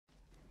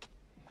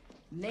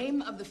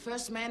Name of the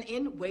first man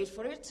in, wait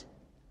for it,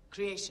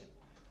 creation.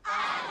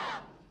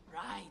 Adam!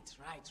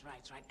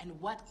 Right. And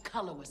what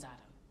color was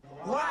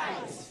Adam?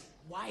 White!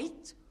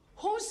 White?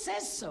 Who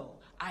says so?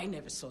 I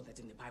never saw that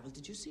in the Bible.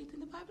 Did you see it in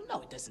the Bible?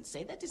 No, it doesn't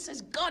say that. It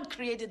says God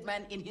created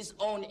man in his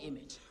own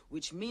image,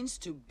 which means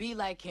to be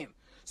like him.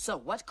 So,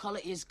 what color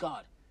is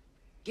God?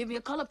 Give me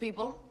a color,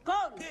 people.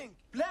 Gold! Pink!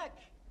 Black!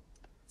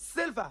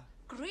 Silver!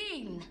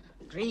 Green!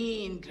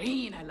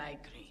 Green. I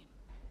like green.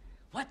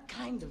 What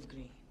kind of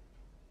green?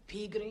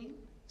 Pea green?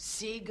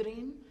 Sea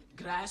green?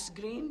 Grass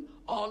green?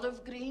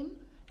 Olive green?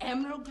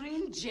 Emerald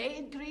green?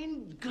 Jade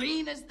green?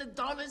 Green as the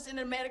dollars in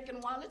American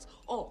wallets?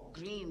 Or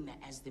green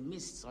as the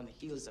mists on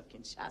the hills of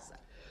Kinshasa?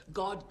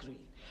 God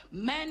green.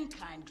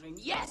 Mankind green.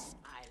 Yes,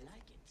 I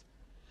like it.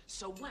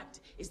 So what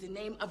is the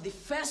name of the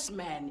first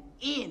man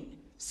in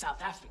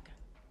South Africa?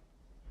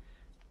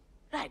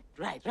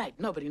 Right.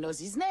 Nobody knows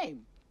his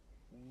name.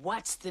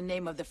 What's the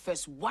name of the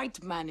first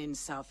white man in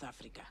South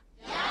Africa?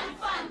 Jan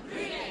van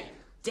Riebeeck!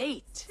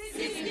 Date?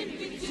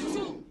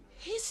 1652!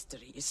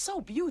 History is so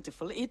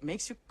beautiful, it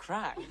makes you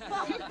cry.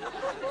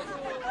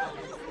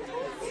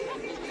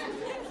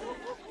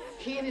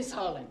 Here is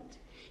Holland.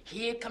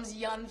 Here comes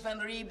Jan van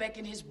Riebeeck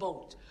in his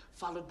boat,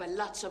 followed by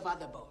lots of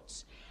other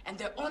boats. And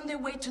they're on their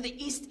way to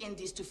the East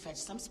Indies to fetch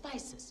some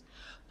spices.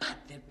 But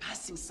they're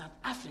passing South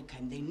Africa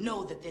and they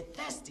know that they're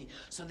thirsty,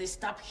 so they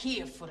stop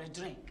here for a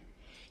drink.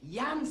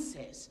 Jan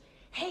says,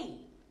 hey,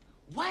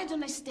 why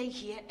don't I stay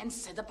here and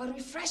set up a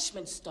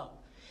refreshment stop?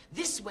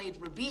 This way it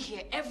will be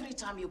here every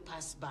time you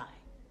pass by.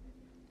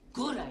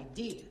 Good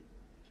idea.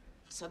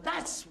 So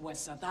that's what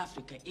South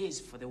Africa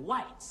is for the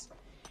whites.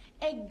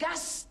 A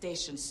gas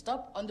station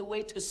stop on the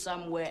way to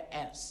somewhere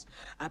else.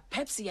 A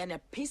Pepsi and a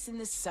piece in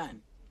the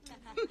sun.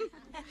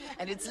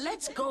 And it's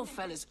let's go,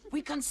 fellas.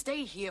 We can't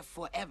stay here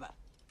forever.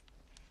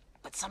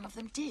 But some of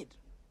them did,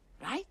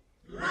 right?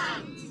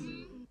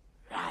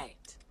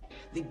 Right.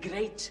 The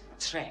Great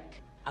Trek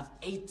of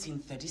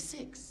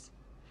 1836.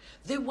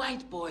 The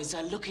white boys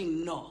are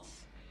looking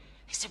north.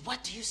 They said,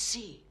 what do you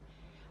see?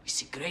 We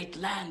see great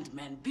land,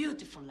 man,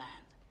 beautiful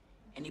land.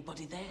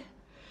 Anybody there?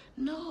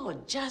 No,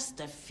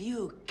 just a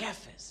few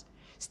Kaffirs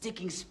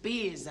sticking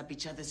spears up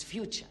each other's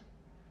future.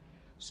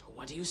 So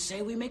what do you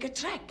say we make a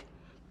trek?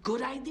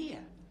 Good idea.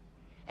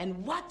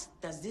 And what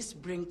does this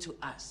bring to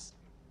us?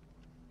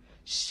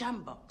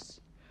 Shamboks,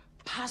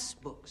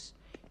 passbooks,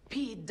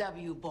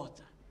 P.W.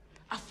 Botha,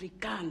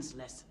 Afrikaans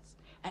lessons,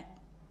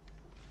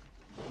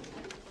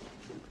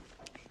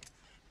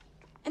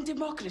 and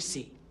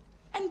democracy,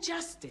 and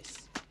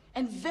justice,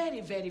 and very,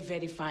 very,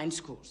 very fine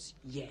schools.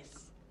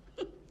 Yes.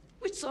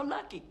 We're so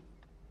lucky.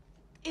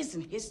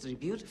 Isn't history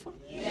beautiful?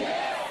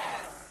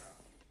 Yes!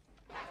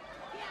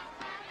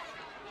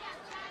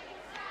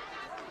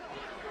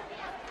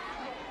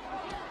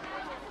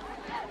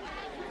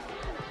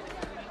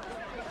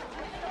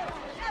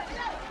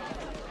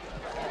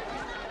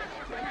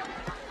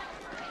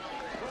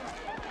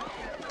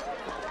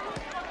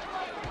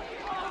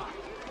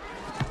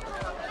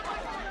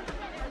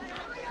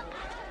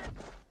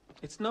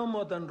 It's no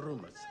more than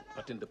rumors,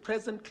 but in the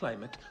present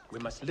climate, we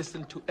must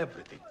listen to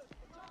everything.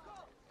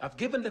 I've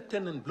given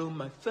Lieutenant Bloom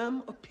my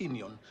firm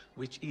opinion,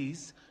 which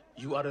is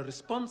you are a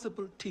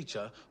responsible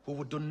teacher who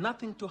would do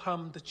nothing to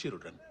harm the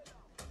children.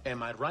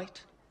 Am I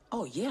right?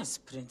 Oh, yes,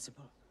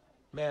 Principal.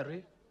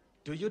 Mary,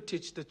 do you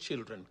teach the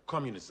children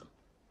communism?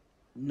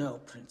 No,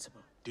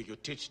 Principal. Do you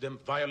teach them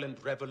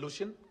violent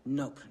revolution?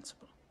 No,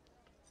 Principal.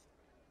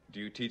 Do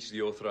you teach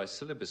the authorized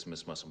syllabus,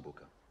 Miss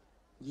Masumbuka?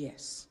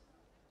 Yes.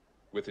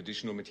 With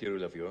additional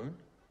material of your own?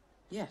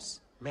 Yes.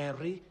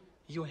 Mary,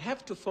 you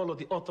have to follow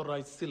the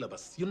authorized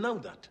syllabus. You know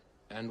that.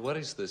 And what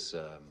is this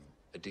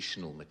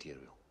additional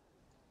material?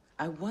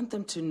 I want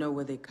them to know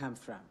where they come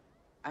from.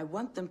 I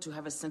want them to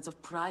have a sense of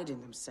pride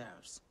in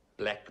themselves.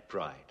 Black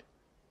pride.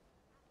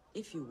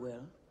 If you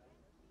will.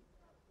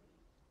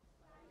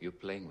 You're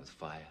playing with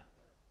fire.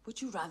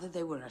 Would you rather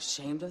they were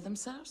ashamed of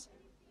themselves?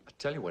 I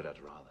tell you what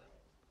I'd rather.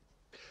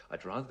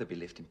 I'd rather they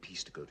be left in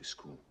peace to go to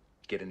school,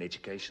 get an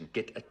education,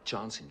 get a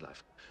chance in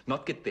life,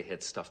 not get their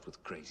heads stuffed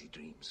with crazy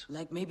dreams.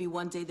 Like maybe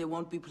one day they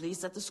won't be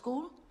pleased at the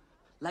school?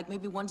 Like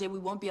maybe one day we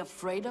won't be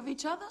afraid of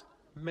each other?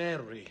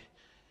 Mary,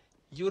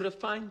 you're a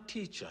fine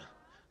teacher.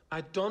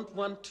 I don't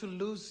want to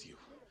lose you.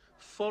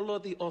 Follow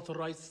the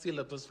authorized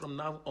syllabus from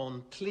now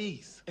on,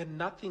 please, and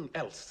nothing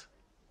else.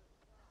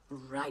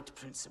 Right,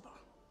 Principal.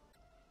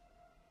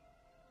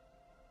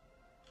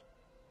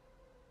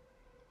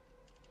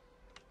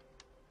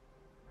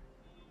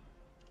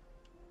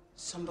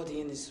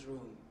 Somebody in this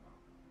room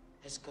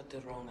has got the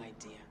wrong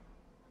idea.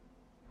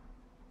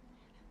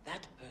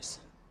 That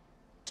person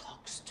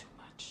talks too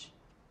much.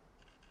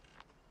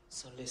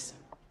 So listen,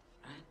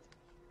 right?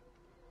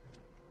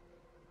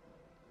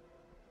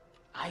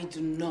 I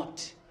do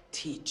not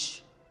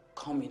teach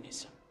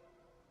communism.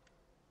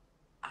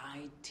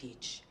 I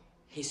teach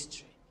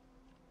history.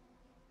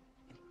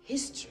 And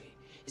history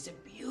is a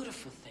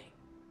beautiful thing.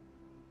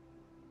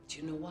 Do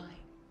you know why?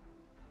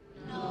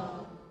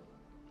 No.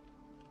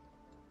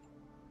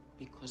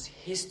 Because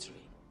history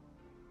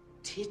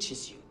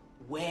teaches you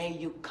where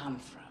you come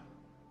from.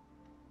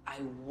 I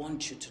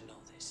want you to know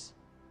this.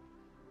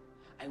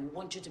 I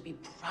want you to be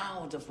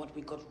proud of what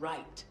we got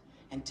right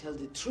and tell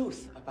the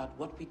truth about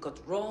what we got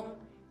wrong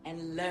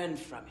and learn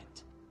from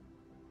it.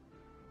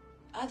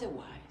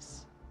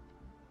 Otherwise,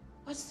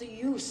 what's the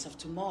use of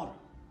tomorrow?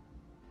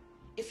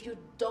 If you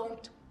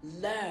don't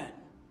learn,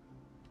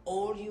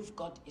 all you've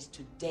got is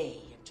today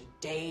and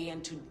today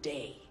and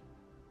today.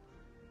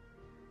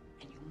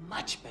 And you're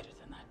much better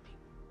than that,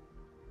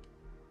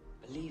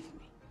 people. Believe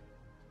me.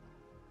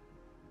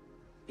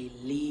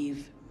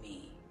 Believe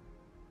me.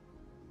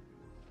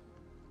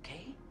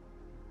 Okay?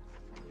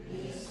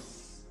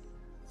 Yes.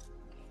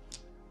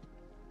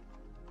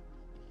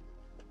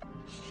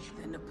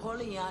 The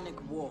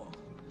Napoleonic War.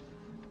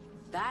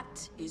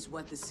 That is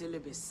what the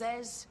syllabus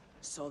says,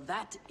 so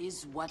that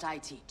is what I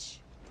teach.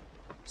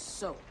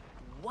 So,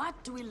 what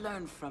do we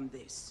learn from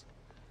this?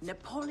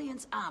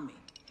 Napoleon's army,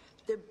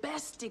 the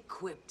best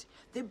equipped,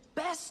 the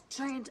best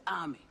trained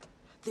army,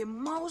 the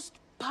most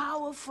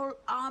powerful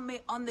army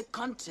on the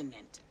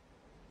continent.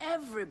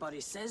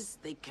 Everybody says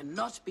they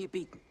cannot be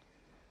beaten.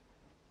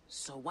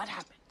 So what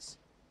happens?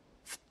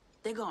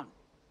 They're gone.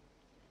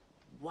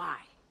 Why?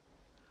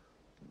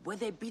 Were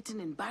they beaten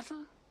in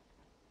battle?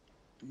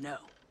 No.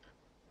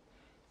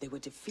 They were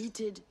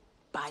defeated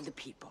by the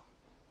people.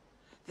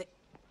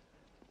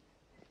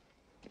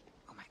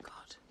 Oh my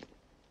God.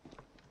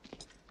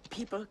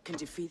 People can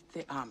defeat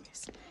their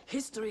armies.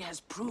 History has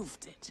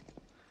proved it.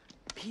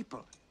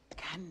 People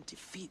can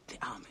defeat the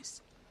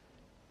armies.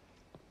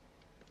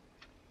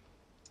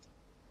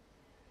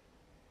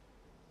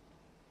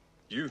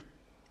 You?